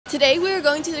Today we are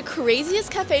going to the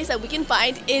craziest cafes that we can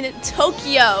find in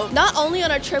Tokyo. Not only on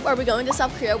our trip are we going to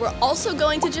South Korea, we're also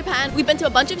going to Japan. We've been to a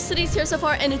bunch of cities here so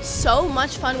far and it's so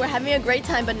much fun. We're having a great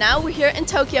time, but now we're here in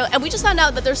Tokyo and we just found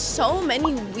out that there's so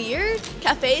many weird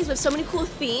cafes with so many cool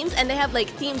themes and they have like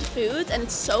themed foods and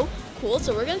it's so cool.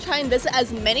 So we're gonna try and visit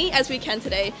as many as we can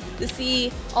today to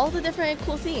see all the different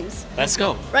cool themes. Let's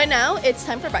go. Right now it's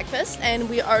time for breakfast and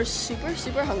we are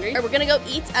super hungry. We're gonna go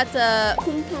eat at the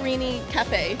Pumpurini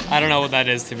Cafe. I don't know what that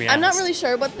is, to be honest. I'm not really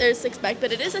sure what there's to expect,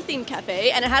 but it is a themed cafe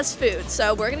and it has food.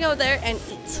 So we're gonna go there and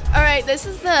eat. All right, this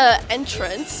is the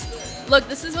entrance. Look,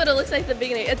 this is what it looks like at the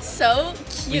beginning. It's so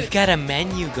cute. We've got a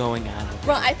menu going on.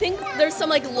 Bro, I think there's some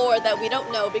like lore that we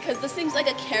don't know because this seems like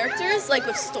a characters like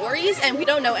with stories and we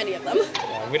don't know any of them.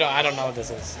 Yeah, I don't know what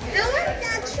this is. I want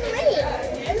that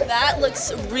tree. That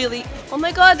looks really, oh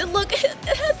my god, look, it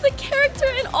has the character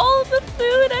and all of the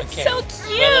food. That's Okay. so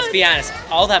cute. Well, let's be honest,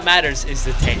 all that matters is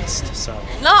the taste, so.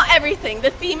 Not everything,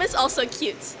 the theme is also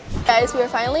cute. Guys, we are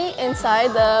finally inside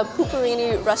the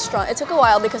Pumpurini restaurant. It took a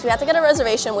while because we had to get a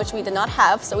reservation, which we did not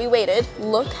have, so we waited.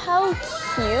 Look how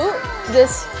cute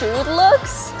this food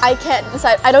looks. I can't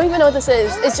decide. I don't even know what this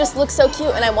is. It just looks so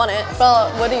cute and I want it. Well,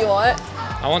 what do you want?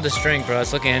 I want this drink, bro.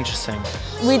 It's looking interesting.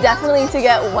 We definitely need to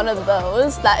get one of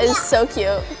those. That is so cute.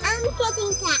 I'm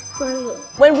getting that for you.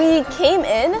 When we came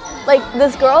in, like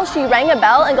this girl, she rang a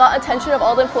bell and got attention of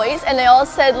all the employees and they all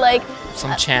said like,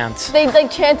 Some chant. they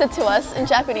like chanted to us in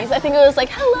Japanese. I think it was like,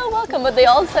 hello, welcome, but they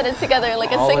all said it together in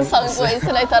like a sing-song voice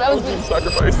and I thought I was being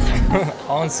Sacrifice.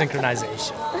 All in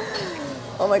synchronization.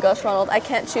 Oh my gosh, Ronald, I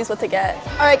can't choose what to get.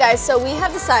 All right, guys, so we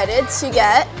have decided to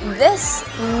get this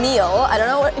meal. I don't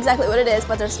know exactly what it is,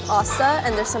 but there's pasta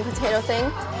and there's some potato thing,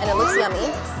 and it looks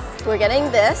yummy. We're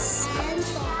getting this,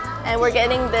 and we're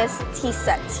getting this tea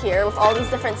set here with all these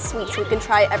different sweets. We can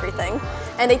try everything.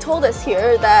 And they told us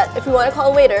here that if we want to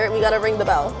call a waiter, we gotta ring the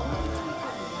bell.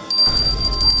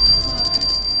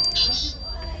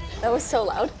 That was so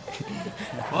loud.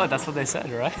 Well, that's what they said,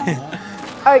 right?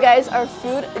 All right, guys, our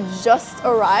food just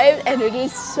arrived and it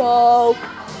is so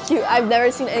cute. I've never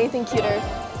seen anything cuter.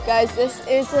 Guys, this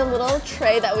is a little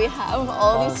tray that we have,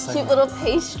 all these cute little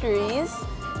pastries.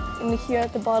 And here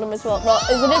at the bottom as well.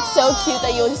 Isn't it so cute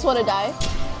that you'll just want to die?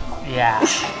 Yeah.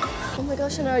 Oh my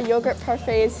gosh, and our yogurt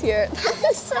parfait is here. That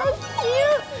is so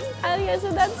cute. Alia,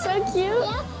 isn't that so cute?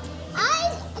 Yeah,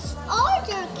 I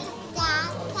ordered that.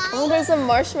 Oh, there's a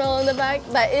marshmallow in the back.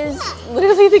 That is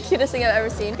literally the cutest thing I've ever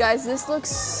seen. Guys, this looks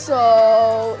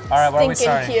so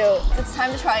stinking cute. It's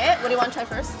time to try it. What do you want to try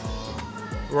first?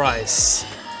 Rice.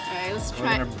 All right, let's We're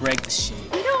try gonna break the shape.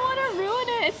 We don't want to ruin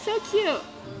it. It's so cute.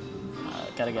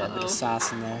 Gotta get a bit of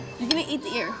sauce in there. You're gonna eat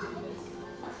the ear.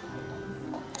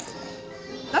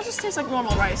 That just tastes like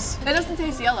normal rice. It doesn't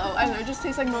taste yellow either. It just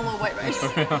tastes like normal white rice.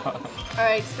 All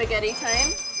right, spaghetti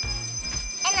time.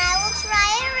 And I will try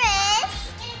a rice.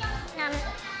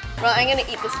 Well, I'm gonna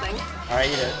eat this thing. All right,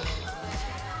 eat it.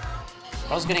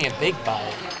 I was getting a big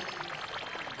bite.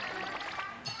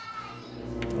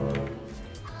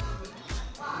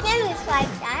 Can we try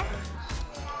that?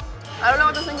 I don't know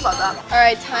what to think about that. All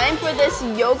right, time for this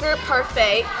yogurt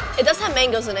parfait. It does have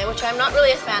mangoes in it, which I'm not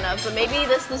really a fan of, but maybe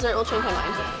this dessert will change my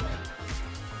mind.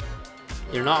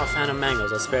 You're not a fan of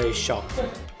mangoes. That's very shocking.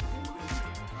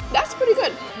 That's pretty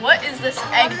good. What is this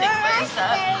egg thing? What is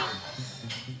that?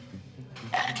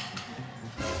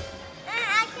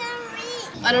 I can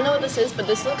read. I don't know what this is, but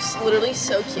this looks literally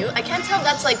so cute. I can't tell if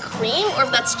that's like cream or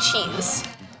if that's cheese.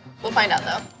 We'll find out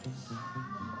though.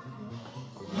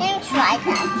 Can we try that?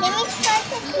 Can we try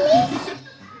that,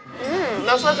 please?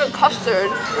 That's like a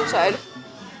custard inside.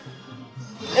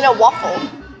 In a waffle.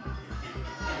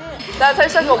 That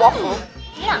tastes like a waffle.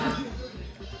 Yeah.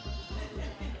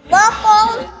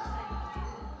 Waffle.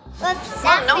 What's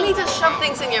Well, that? no need to shove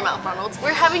things in your mouth, Ronald.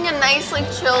 We're having a nice, like,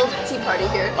 chilled tea party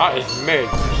here. That is mid.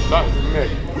 That is mid.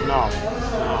 No.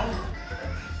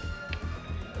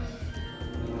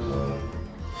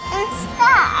 What's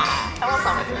that? I want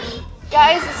some.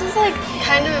 Guys, this is like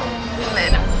kind of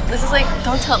mid. This is like,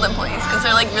 don't tell them please, because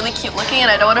they're like really cute looking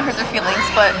and I don't want to hurt their feelings,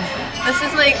 but this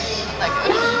is like not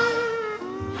good.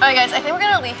 Alright guys, I think we're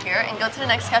gonna leave here and go to the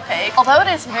next cafe. Although it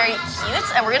is very cute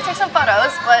and we're gonna take some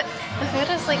photos, but the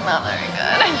food is like not very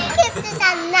good. This is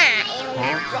a nine.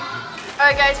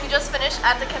 Alright guys, we just finished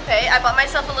at the cafe. I bought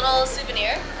myself a little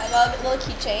souvenir. I bought a little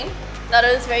keychain. Thought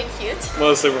it was very cute.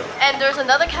 Well, super. And there's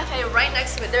another cafe right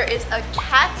next to it. There is a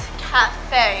cat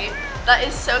cafe. That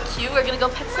is so cute. We're gonna go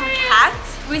pet some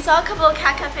cats. We saw a couple of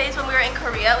cat cafes when we were in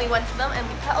Korea. We went to them and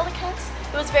we pet all the cats.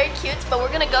 It was very cute, but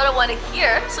we're gonna go to one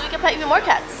here so we can pet even more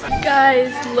cats.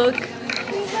 Guys, look.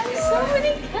 We got so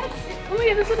many cats Oh my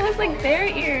god, this one has like bear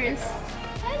ears.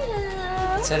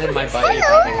 Hello. It said it might bite you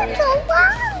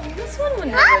probably. This one would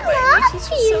never bite me. She's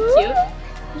just so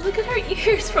cute. Look at her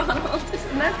ears, Ronald.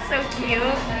 Isn't that so cute?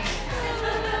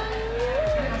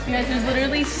 You guys, there's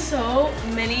literally so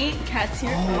many cats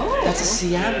here. Oh, that's a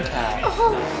Siam cat.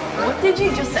 Oh, what did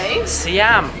you just say?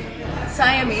 Siam.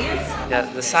 Siamese? Yeah,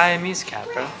 the Siamese cat,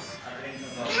 bro.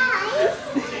 Guys,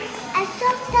 I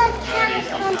thought that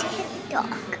cat wanted his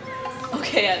dog.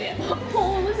 Okay, yeah.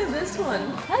 Oh, look at this one.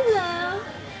 Hello.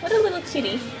 What a little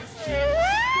kitty.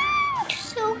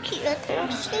 So cute.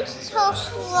 She's so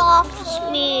soft,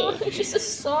 sweet. She's a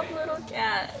soft little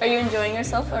cat. Are you enjoying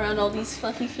yourself around all these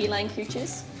fluffy feline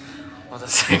creatures? What a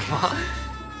sigma.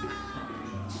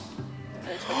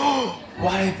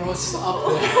 Why, bro? It's just up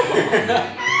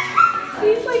there.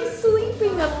 He's like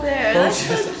sleeping up there. Bro, That's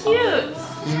so cute.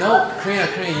 You know, Korea,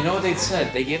 you know what they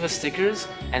said? They gave us stickers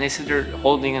and they said they're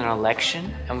holding an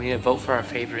election and we need to vote for our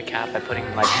favorite cat by putting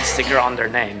like a sticker on their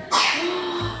name.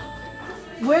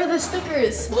 Where are the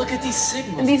stickers? Look at these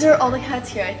sigmas. And these are all the cats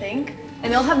here, I think.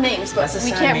 And they'll have names, but we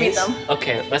can't read them.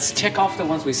 Okay, let's check off the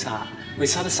ones we saw. We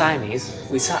saw the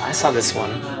Siamese. I saw this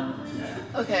one.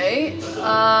 Okay.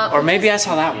 Or maybe I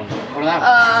saw that one. Or that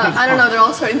one. I don't know, they're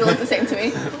all starting to look the same to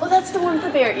me. Oh, that's the one with the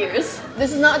bear ears.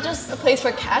 This is not just a place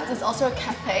for cats, it's also a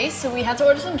cafe, so we had to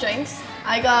order some drinks.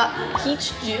 I got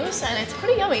peach juice, and it's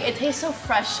pretty yummy. It tastes so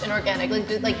fresh and organic,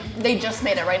 like they just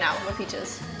made it right now with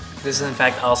peaches. This is in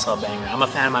fact also a banger. I'm a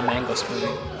fan of my mango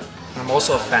smoothie. I'm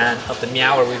also a fan of the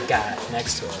meower we've got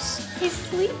next to us. He's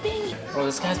sleeping. Bro,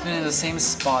 this guy's been in the same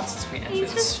spot since we entered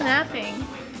He's this just shop. napping.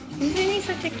 Isn't he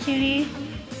such a cutie?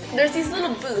 There's these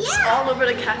little booths all over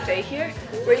the cafe here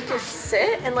where you can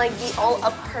sit and like be all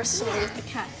up personal with the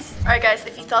cats. Alright guys,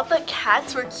 if you thought that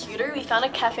cats were cuter, we found a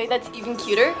cafe that's even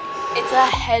cuter. It's a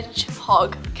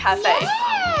hedgehog cafe.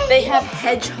 Yay! They have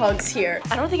hedgehogs here.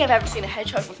 I don't think I've ever seen a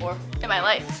hedgehog before in my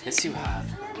life. Yes, you have.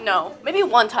 No, maybe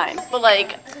one time, but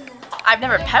like, I've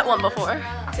never pet one before.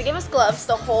 So they gave us gloves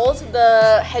to hold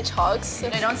the hedgehogs so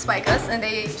they don't spike us, and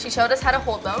she showed us how to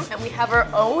hold them, and we have our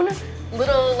own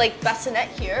little like bassinet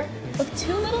here with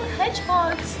two little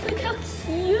hedgehogs. Look how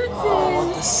cute it Oh,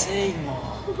 is. the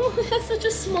sigma. It has such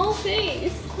a small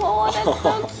face. Oh, that's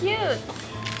so cute.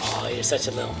 Oh, you're such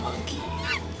a little monkey.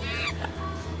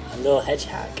 A little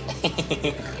hedgehog.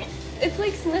 It's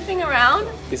like sniffing around.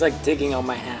 He's like digging on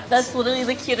my hands. That's literally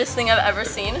the cutest thing I've ever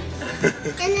seen. And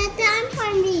it's time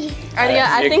for me. Ardia,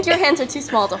 I think your hands are too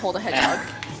small to hold a hedgehog.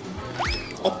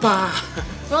 Oppa!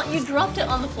 Well, you dropped it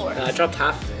on the floor. I dropped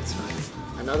half of it, it's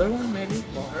fine. Another one, maybe?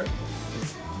 Won't hurt.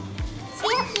 See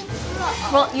if it's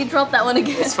raw. Well, you dropped that one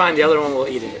again. It's fine, the other one will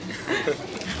eat it.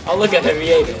 Oh, look at him,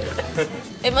 he ate it.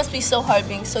 It must be so hard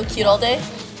being so cute all day.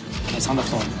 It's on the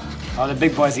floor. Oh, the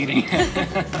big boy's eating.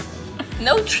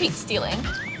 No treat stealing.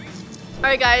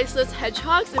 Alright guys, those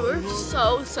hedgehogs, they were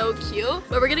so cute.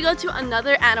 But we're gonna go to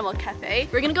another animal cafe.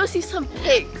 We're gonna go see some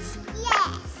pigs.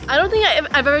 Yes. I don't think I've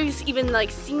ever even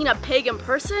like seen a pig in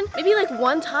person. Maybe like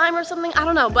one time or something, I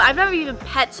don't know. But I've never even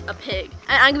pet a pig.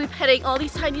 And I'm gonna be petting all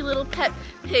these tiny little pet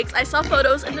pigs. I saw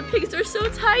photos and the pigs are so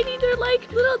tiny. They're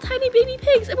like little tiny baby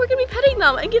pigs, and we're gonna be petting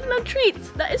them and giving them treats.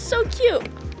 That is so cute.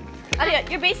 Adia,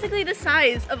 you're basically the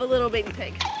size of a little baby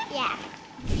pig. Yeah.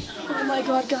 Oh my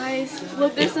god, guys.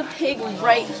 Look, there's a pig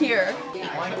right here.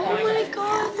 Oh my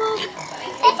god, look.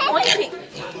 It's pointing.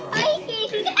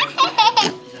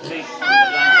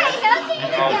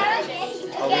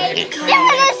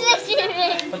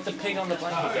 Put the pig on the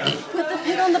blanket. Put the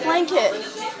pig on the blanket.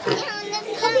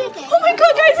 Oh Oh my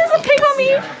god, guys, there's a pig on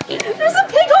me. There's a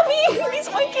pig on me. He's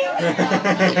oinking.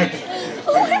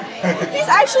 Oh my, he's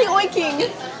actually oinking.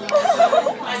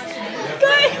 Oh,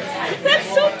 guys, that's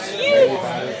so cute.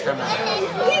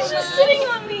 He's just sitting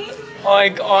on me.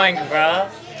 Oink, oink, bruh.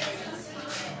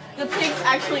 The pigs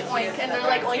actually oink, and they're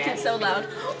like oinking so loud.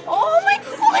 Oh my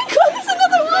god, there's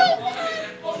another one.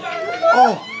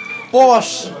 Oh,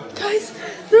 bosh. Guys,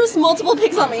 there's multiple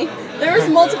pigs on me. There's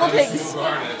multiple pigs.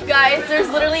 Guys, there's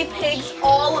literally pigs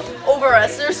all over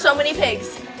us. There's so many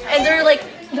pigs. And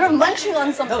they're munching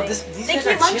on something. No, these they guys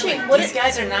keep are munching. chilling. What These is,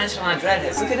 guys are nonchalant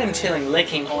redheads. Look at him chilling,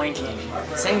 licking, oinking.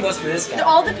 Same goes for this guy.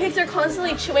 all the pigs are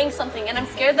constantly chewing something, and I'm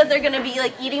scared that they're gonna be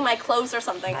like eating my clothes or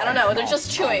something. I don't know, they're just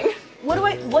chewing.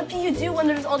 What do you do when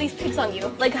there's all these pigs on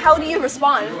you? Like, how do you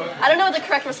respond? I don't know the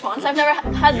correct response. I've never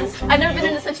had this, I've never been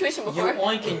in this situation You before.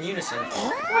 oink in unison.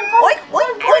 Oink,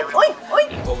 oink, oink, oink,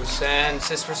 oink. What we saying?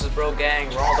 Sis versus bro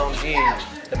gang, Ronald on G.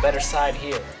 The better side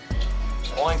here.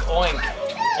 Oink, oink.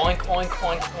 Oink, oink,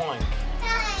 oink, oink.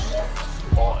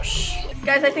 Bosh.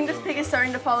 Guys, I think this pig is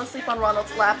starting to fall asleep on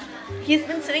Ronald's lap. He's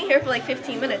been sitting here for like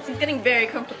 15 minutes. He's getting very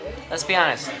comfortable. Let's be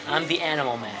honest, I'm the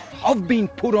animal man. I've been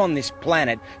put on this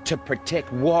planet to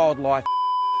protect wildlife.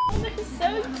 Oh, that is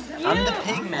so cute. I'm the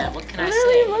pig man, what can I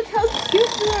Literally, say? look how cute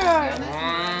they are.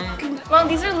 Ron,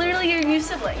 these are literally your new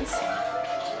siblings.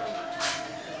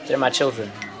 They're my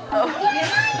children. Oh.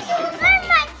 Where's my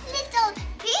little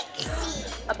pixie?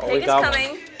 A pig is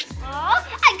coming. Oh,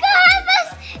 I could have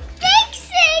a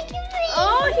pixie.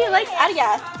 Oh, he likes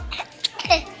Adia.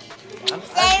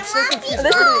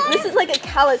 This is like a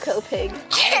calico pig.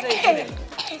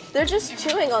 They're just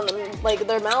chewing on them, like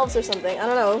their mouths or something. I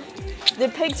don't know. The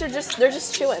pigs are they're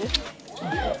just chewing.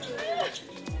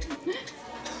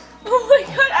 Oh my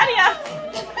god, Adia!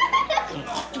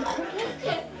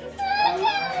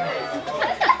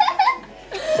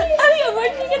 Adia, where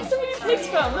did you get so many pigs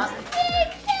from?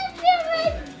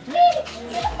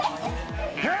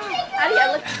 Adia,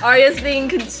 look. Arya's being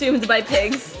consumed by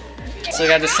pigs. So we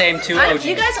got the same two OGs.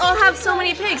 You guys all have so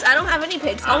many pigs. I don't have any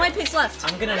pigs. All my pigs left.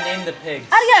 I'm gonna name the pigs.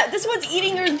 Adia, this one's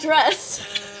eating your dress.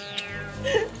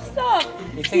 Stop.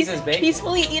 He thinks it's bacon?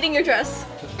 Peacefully eating your dress.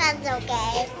 That's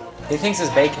okay. He thinks it's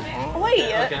bacon. Wait.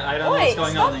 Okay, I don't know what's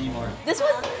going on anymore. This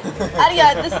one,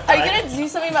 Adia, are you gonna do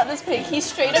something about this pig? He's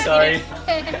straight up Sorry.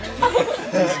 eating.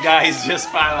 These guys just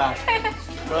file out.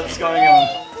 What's going on?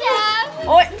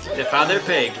 Oh, They found their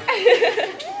pig.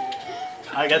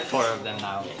 I got 4 of them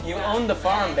now. You own the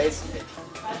farm, basically.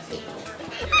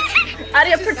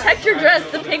 Adia, protect your dress.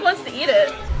 The pig wants to eat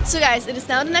it. So guys, it is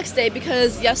now the next day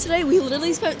because yesterday we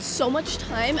literally spent so much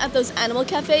time at those animal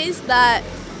cafes that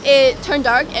it turned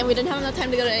dark and we didn't have enough time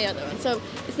to go to any other one. So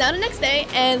it's now the next day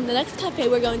and the next cafe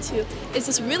we're going to is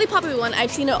this really popular one.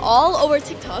 I've seen it all over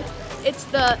TikTok. It's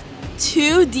the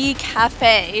 2D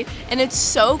cafe and it's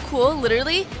so cool.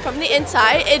 Literally from the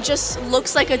inside it just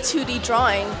looks like a 2D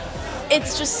drawing.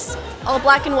 It's just all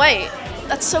black and white.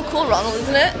 That's so cool, Ronald,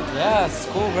 isn't it? Yeah, it's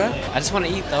cool, bro. I just want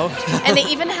to eat, though. And they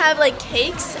even have like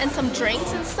cakes and some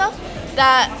drinks and stuff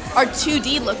that are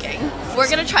 2D looking. We're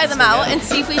gonna try them out and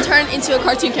see if we turn into a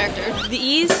cartoon character.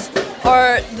 These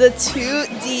are the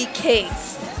 2D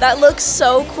cakes. That looks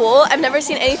so cool. I've never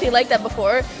seen anything like that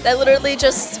before. That literally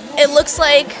just, it looks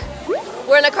like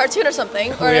we're in a cartoon or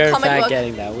something, or in a comic book.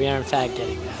 We are in fact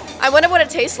getting that. I wonder what it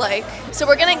tastes like. So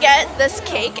we're gonna get this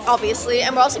cake, obviously,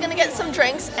 and we're also gonna get some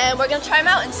drinks, and we're gonna try them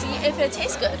out and see if it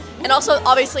tastes good. And also,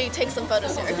 obviously, take some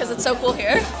photos here, because it's so cool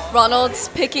here. Ronald's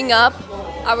picking up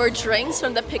our drinks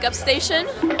from the pickup station.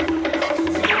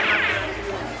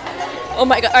 Oh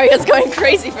my god, Arya's going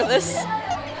crazy for this.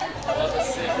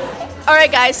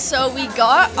 Alright guys, so we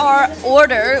got our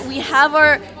order. We have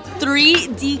our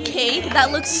 3D cake.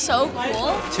 That looks so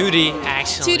cool. 2D,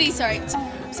 actually. 2D, sorry.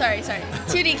 Sorry.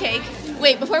 2D cake.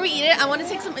 Wait, before we eat it, I want to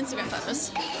take some Instagram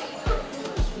photos.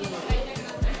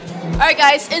 Alright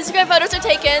guys, Instagram photos are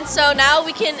taken, so now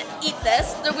we can eat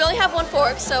this. We only have one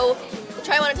fork, so we'll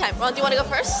try one at a time. Ron, do you want to go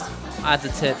first? At the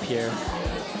tip here.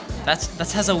 That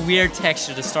has a weird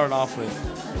texture to start off with.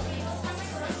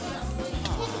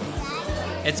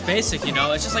 It's basic, you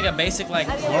know? It's just like a basic, like,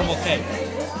 normal cake.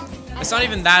 It's not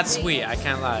even that sweet, I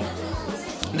can't lie.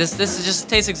 This just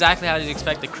tastes exactly how you'd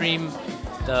expect. The cream,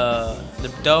 the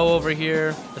dough over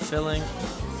here, the filling.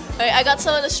 Alright, I got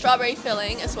some of the strawberry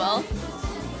filling as well.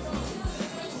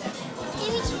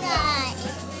 Give me that.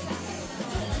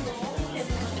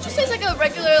 It just tastes like a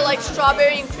regular like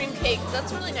strawberry and cream cake.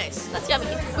 That's really nice. That's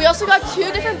yummy. We also got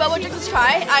 2 different boba drinks to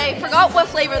try. I forgot what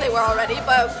flavor they were already,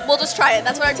 but we'll just try it.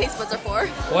 That's what our taste buds are for.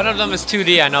 One of them is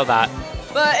 2D, I know that.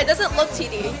 But it doesn't look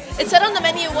 2D. It said on the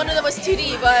menu one of them was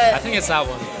 2D, I but think it's that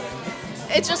one.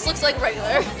 it just looks like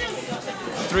regular.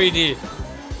 3D.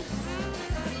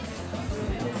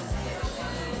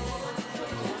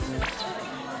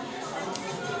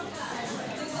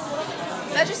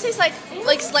 That just tastes like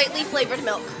slightly flavored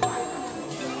milk.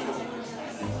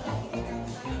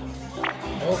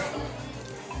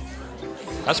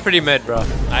 That's pretty mid, bro.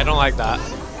 I don't like that.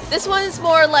 This one's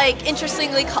more like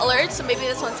interestingly colored, so maybe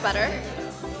this one's better.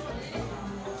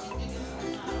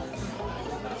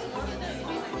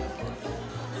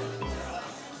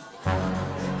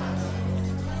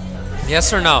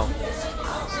 Yes or no?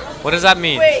 What does that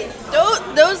mean? Wait,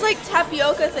 those like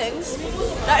tapioca things,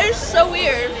 that is so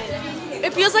weird.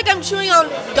 It feels like I'm chewing on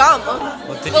gum.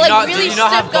 Well, did but, you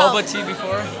not have gum. boba tea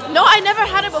before? No, I never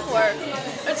had it before.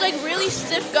 It's like really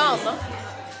stiff gum.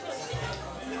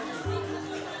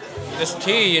 This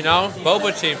tea, you know?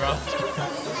 Boba tea, bro.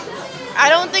 I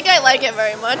don't think I like it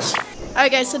very much.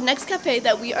 Alright guys, so the next cafe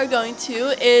that we are going to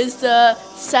is the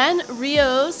San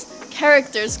Rio's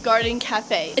Characters Garden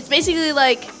Cafe. It's basically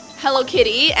like Hello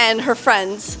Kitty and her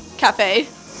friends cafe.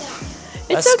 It's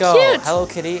Let's so go. cute. Hello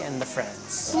Kitty and the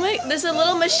friends. Oh my, there's a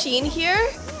little machine here.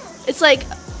 It's like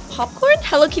popcorn?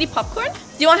 Hello Kitty popcorn?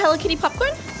 Do you want Hello Kitty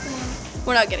popcorn?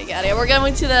 We're not getting out of here. We're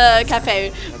going to the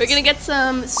cafe. We're gonna get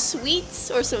some sweets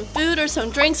or some food or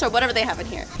some drinks or whatever they have in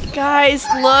here. Guys,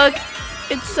 look.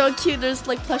 It's so cute. There's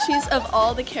like plushies of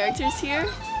all the characters here.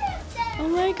 Oh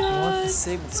my god.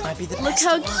 This might be the Look best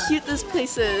how one. cute this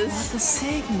place is. The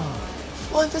Sigma.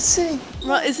 What the Sigma?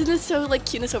 Well, isn't it so like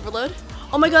cuteness overload?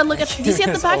 Oh my god, look at, do you see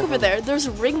at the back over there? There's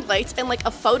ring lights and like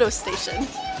a photo station.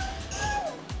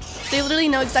 They literally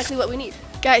know exactly what we need.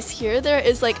 Guys, here there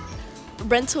is like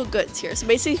rental goods here. So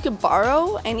basically you could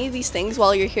borrow any of these things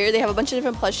while you're here. They have a bunch of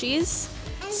different plushies,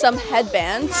 some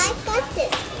headbands. I got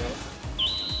this.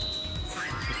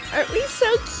 Aren't we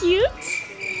so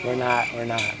cute? We're not.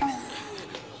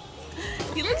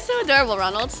 You look so adorable,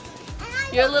 Ronald.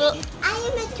 You're a little,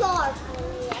 I am a dog.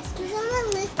 Yes, because I'm a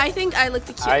little I think I look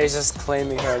the cutest. Arya's just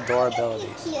claiming her adorability.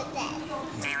 cute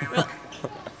then.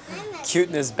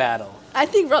 Cuteness battle. I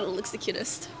think Ronald looks the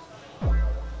cutest.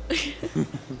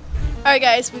 Alright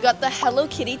guys, we got the Hello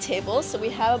Kitty table. So we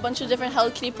have a bunch of different Hello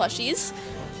Kitty plushies.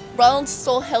 Ronald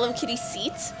stole Hello Kitty's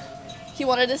seat. He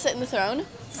wanted to sit in the throne.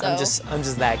 So I'm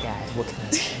just that guy. What can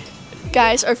I say?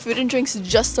 guys, our food and drinks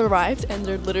just arrived and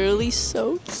they're literally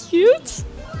so cute.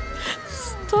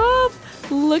 Stop.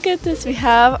 Look at this. We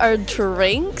have our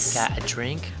drinks. Got a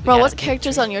drink. Ron, what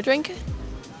character's on your drink?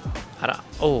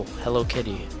 Oh, Hello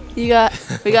Kitty. We got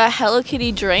Hello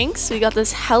Kitty drinks. We got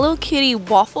this Hello Kitty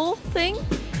waffle thing.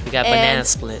 We got and banana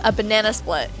split. A banana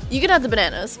split. You can have the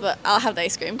bananas, but I'll have the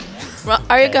ice cream.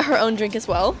 Arya got her own drink as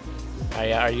well.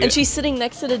 Arya, are you? And she's sitting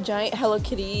next to the giant Hello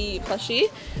Kitty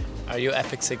plushie. Are you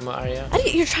Epic Sigma, Arya?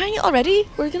 You're trying it already?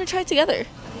 We're gonna try it together.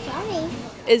 Sorry.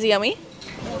 Is it yummy?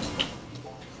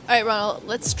 Alright, Ronald,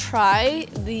 let's try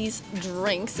these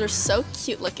drinks. They're so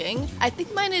cute looking. I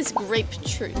think mine is grape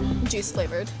juice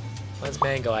flavored. Mine's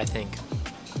mango, I think.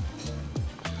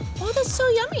 Oh, that's so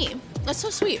yummy. That's so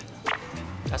sweet.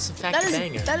 That's in fact the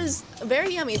banger. That is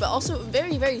very yummy, but also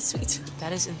very, very sweet.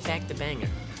 That is in fact the banger.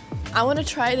 I want to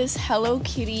try this Hello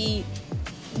Kitty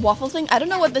waffle thing. I don't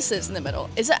know what this is in the middle.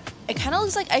 It kind of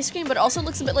looks like ice cream, but it also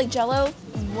looks a bit like Jell-O.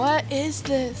 What is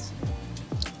this?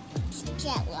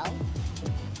 Jello.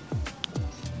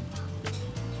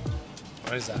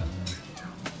 What is that?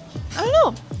 I don't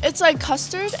know. It's like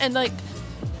custard and like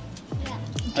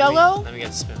Jell-O. Let me get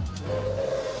a spoon.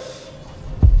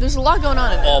 There's a lot going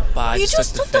on in there. Oh, I You just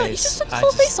just took took the the- you face. just took the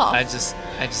whole face off. I just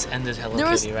ended Hello There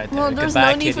was- Kitty right there. well, there was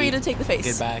Goodbye, no need Kitty. for you to take the face.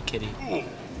 Goodbye, Kitty.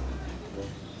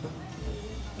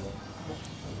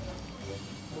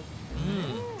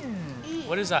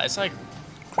 What is that? It's like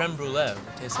creme brulee. It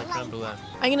tastes like creme brulee.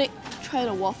 I'm gonna try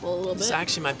the waffle a little This bit.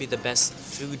 actually might be the best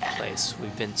food place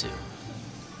we've been to.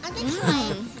 I'm gonna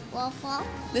try waffle.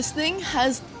 This thing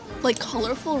has like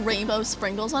colorful rainbow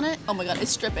sprinkles on it. Oh my god,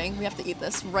 it's dripping. We have to eat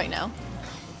this right now.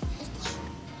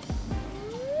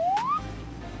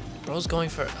 Bro's going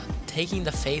for taking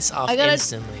the face off I gotta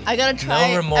instantly.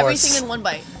 try no remorse. everything in one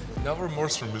bite. No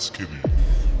remorse for Miss Kitty.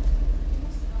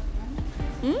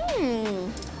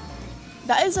 Mmm.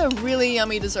 That is a really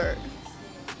yummy dessert.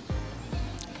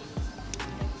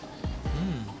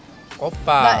 Oppa.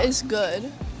 That is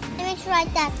good. Let me try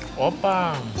that.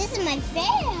 Oppa. This is my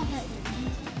favorite.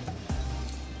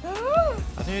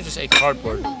 I think I just ate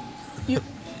cardboard.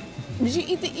 Did you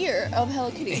eat the ear of Hello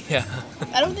Kitty? Yeah.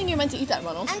 I don't think you're meant to eat that,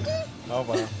 Ronald. I'm gonna, Oh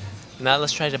wow. Now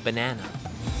let's try the banana.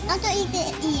 I'm gonna eat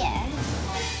the ear.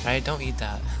 Alright, don't eat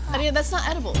that. Aria, that's not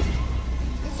edible.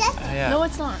 Is that? Yeah. No,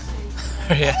 it's not.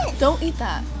 Yeah. Don't eat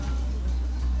that.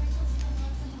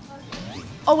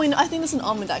 Oh wait, no, I think that's an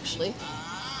almond actually.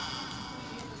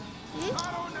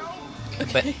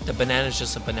 But the banana is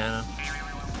just a banana.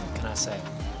 What can I say?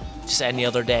 Just any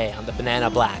other day on the banana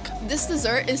black. This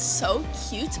dessert is so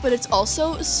cute, but it's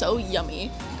also so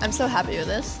yummy. I'm so happy with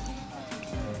this.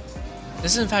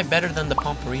 This is in fact better than the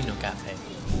Pomperino Cafe.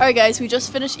 Alright guys, we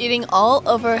just finished eating all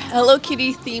of our Hello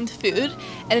Kitty themed food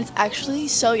and it's actually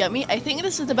so yummy. I think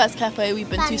this is the best cafe we've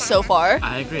been to so far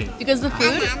I agree. because the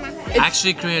food,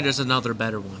 Actually, Korea, there's another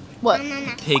better one. what?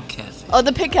 Pig Cafe. Oh,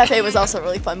 the pig cafe was also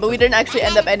really fun, but we didn't actually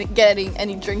end up getting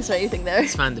any drinks or anything there.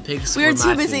 It's fine. The pigs We were were too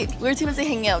my busy. food. We were too busy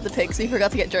hanging out with the pigs. We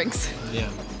forgot to get drinks. Yeah.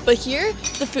 But here,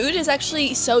 the food is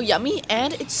actually so yummy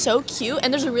and it's so cute.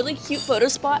 And there's a really cute photo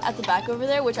spot at the back over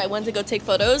there, which I went to go take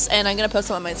photos, and I'm gonna post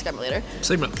them on my Instagram later.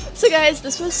 Sigma. So guys,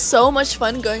 this was so much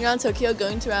fun going around Tokyo,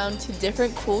 going around to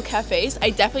different cool cafes. I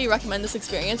definitely recommend this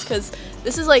experience because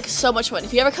this is like so much fun.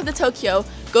 If you ever come to Tokyo,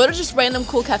 go to just random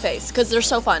cool cafes because they're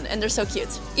so fun and they're so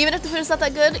cute. Even if the food is not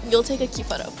that good, you'll take a cute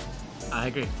photo. I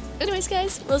agree. Anyways,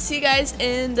 guys, we'll see you guys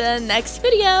in the next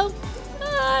video.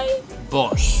 Bye.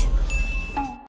 Bosh.